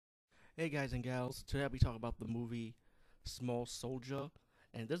Hey guys and gals, today I'll be talking about the movie Small Soldier.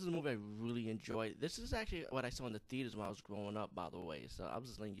 And this is a movie I really enjoyed. This is actually what I saw in the theaters when I was growing up, by the way. So I'm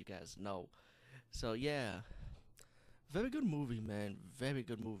just letting you guys know. So yeah, very good movie, man. Very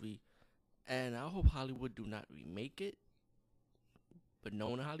good movie. And I hope Hollywood do not remake it. But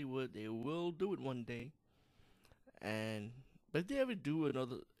knowing Hollywood, they will do it one day. And but if they ever do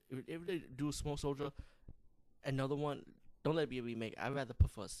another, if they do a Small Soldier, another one, don't let it be a remake. I'd rather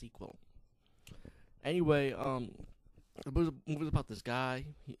prefer a sequel. Anyway, the movie's about this guy.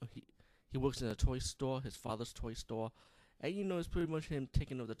 He works in a toy store, his father's toy store, and it's pretty much him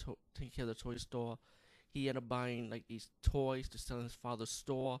taking care of the toy store. He ended up buying like these toys to sell in his father's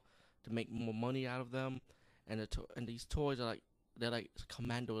store to make more money out of them, and these toys are like they're like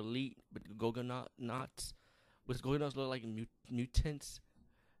Commando Elite, but Gorgonauts, which Gorgonauts look like mutants,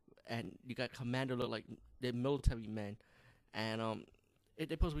 and you got Commando look like they're military men, and they're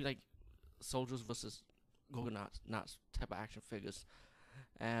supposed to be like soldiers versus Gorgonauts, not type of action figures.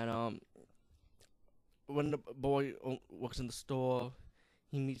 And when the boy works in the store,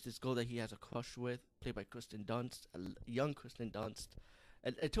 he meets this girl that he has a crush with, played by Kristen Dunst, a young Kristen Dunst.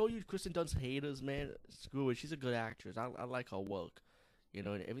 I told you Kristen Dunst haters, man. Screw it. She's a good actress. I like her work. And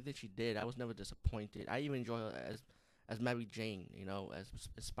everything she did, I was never disappointed. I even enjoy her as Mary Jane. As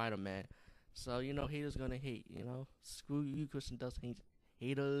Spider Man. So haters gonna hate. Screw you, Kristen Dunst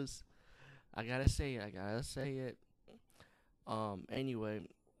haters. I gotta say it. I gotta say it. Anyway,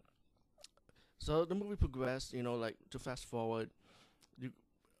 so the movie progressed. Like to fast forward, you,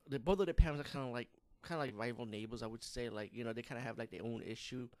 both of their parents are kind of like rival neighbors. I would say, like they kind of have like their own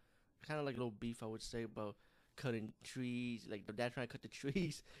issue, kind of like a little beef. I would say about cutting trees. Like the dad trying to cut the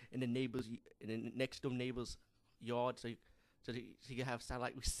trees in the next door neighbor's yard, so he can have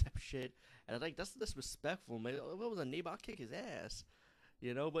satellite reception. And I was like, that's disrespectful, man. If it was a neighbor, I'll kick his ass.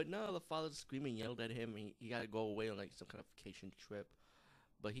 But no, the father screaming yelled at him, and he got to go away on like some kind of vacation trip.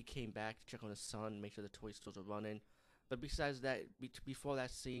 But he came back to check on his son, make sure the toy stores are running. But besides that, before that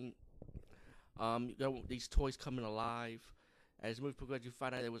scene, these toys coming alive. As the movie progressed, you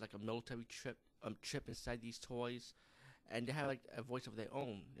find out there was like a military chip inside these toys, and they have like a voice of their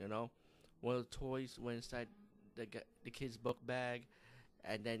own. One of the toys went inside the kid's book bag,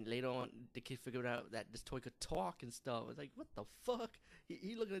 and then later on, the kid figured out that this toy could talk and stuff. It's like, what the fuck?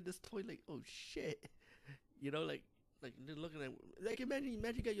 He looking at this toy like, oh shit. Like they're looking at like imagine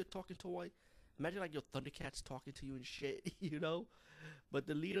you got your talking toy. Imagine like your Thundercats talking to you and shit. But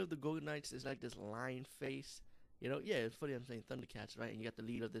the leader of the Golden Knights is like this lion face. Yeah, it's funny I'm saying Thundercats, right? And you got the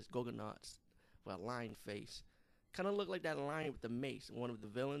leader of this Golden Knights with a lion face. Kind of look like that lion with the mace, one of the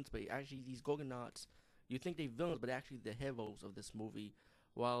villains, but actually these Gorgonauts, you think they villains, but actually the heroes of this movie,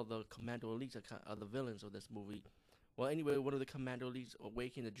 while the Commando Elites are the villains of this movie. Well, anyway, one of the Commando Elites,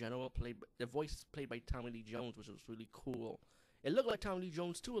 Awakening the General, the voice is played by Tommy Lee Jones, which was really cool. It looked like Tommy Lee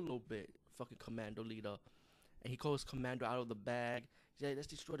Jones too a little bit, fucking Commando leader. And he calls Commando out of the bag. He said, let's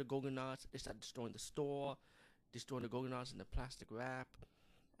destroy the Gorgonauts. They start destroying the store, destroying the Gorgonauts in the plastic wrap.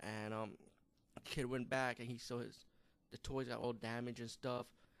 And the kid went back and he saw the toys got all damaged and stuff.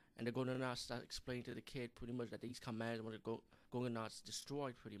 And the Gorgonauts start explaining to the kid pretty much that these commandos want the Gorgonauts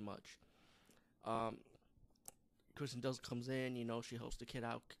destroyed pretty much. Um, Kristen Dunst comes in, she helps the kid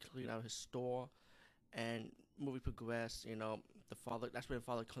out, clean out his store, and movie progress. The father. That's when the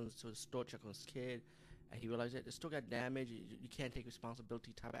father comes to the store, check on his kid, and he realizes that the store got damaged. You can't take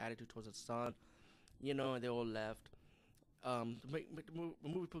responsibility type of attitude towards his son. And they all left. The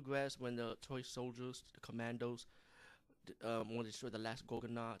movie progressed when the toy soldiers, the commandos, want to destroy the last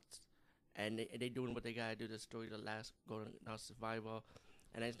Gorgonauts, and they doing what they gotta do to destroy the last Gorgonaut survivor.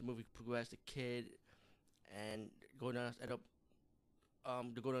 And as the movie progressed, the kid and Gorgonauts end up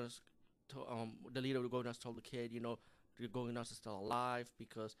the Gorgonauts the leader of the Gorgonauts told the kid, the Gorgonauts are still alive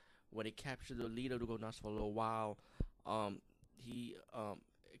because when they captured the leader of the Gorgonauts for a little while, um, he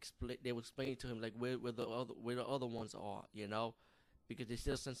they were explaining to him like where the other ones are, because they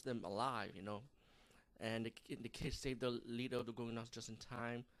still sense them alive, And the kid saved the leader of the Gorgonauts just in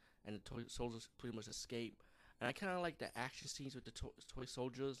time, and the toy soldiers pretty much escape. And I kind of like the action scenes with the toy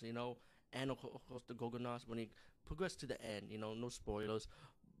soldiers, and of course the Gorgonauts when they progress to the end. No spoilers,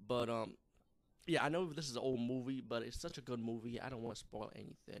 but yeah, I know this is an old movie, but it's such a good movie. I don't want to spoil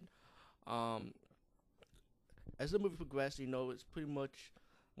anything. Um, as the movie progressed, it's pretty much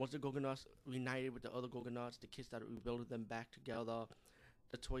once the Gorgonauts reunited with the other Gorgonauts, the kids started rebuilding them back together.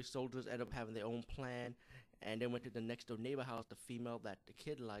 The toy soldiers ended up having their own plan, and they went to the next door neighbor house, the female that the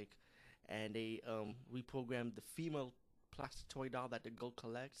kid liked, and they reprogrammed the female plastic toy doll that the girl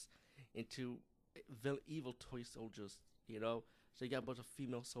collects into evil toy soldiers. So you got a bunch of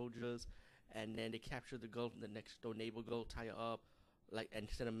female soldiers, and then they capture the girl from the next door neighbor girl, tie her up, like, and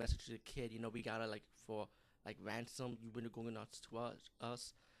send a message to the kid. We gotta like for like ransom. You bring the Gorgonauts to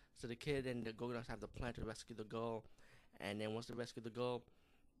us. So the kid and the Gorgonauts have the plan to rescue the girl, and then once they rescue the girl,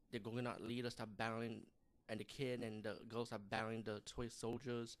 the Gorgonaut leader start battling, and the kid and the girl start battling the toy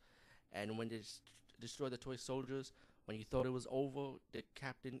soldiers. And when they destroy the toy soldiers, when you thought it was over,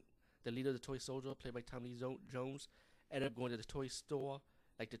 the leader of the toy soldier, played by Tommy Jones, ended up going to the toy store,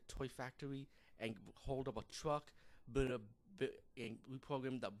 like the toy factory, and hold up a truck, build and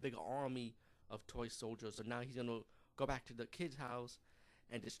reprogram the big army of toy soldiers. So now he's gonna go back to the kid's house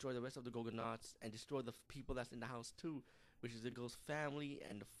and destroy the rest of the Gorgonauts and destroy the people that's in the house too, which is the girl's family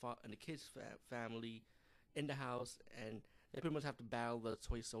and the kid's family in the house, and they pretty much have to battle the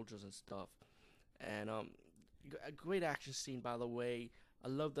toy soldiers and stuff. And a great action scene, by the way. I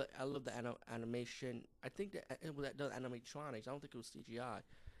love the animation. I think that it was the animatronics. I don't think it was CGI.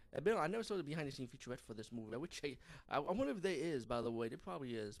 I never saw the behind the scene featurette for this movie. I wonder if there is. By the way, there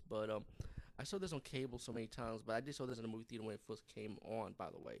probably is. But I saw this on cable so many times. But I did saw this in the movie theater when it first came on. By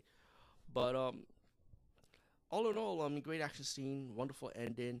the way, but all in all, great action scene, wonderful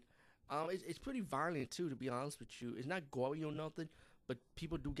ending. It's pretty violent too, to be honest with you. It's not gory or nothing, but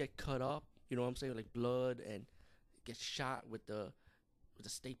people do get cut up. You know what I'm saying? Like blood and get shot with the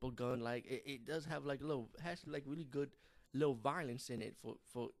staple gun. Like it does have like has like really good little violence in it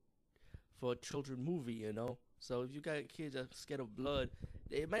for a children movie. So if you got kids that are scared of blood,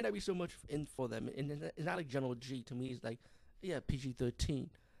 it might not be so much in for them. And it's not like General G to me. It's like, yeah, PG-13.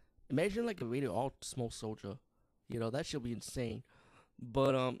 Imagine like a rated R Small Soldier. That should be insane.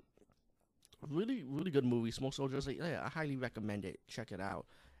 But really really good movie. Small Soldiers. Like, yeah, I highly recommend it. Check it out.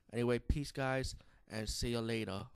 Anyway, peace, guys, and see you later.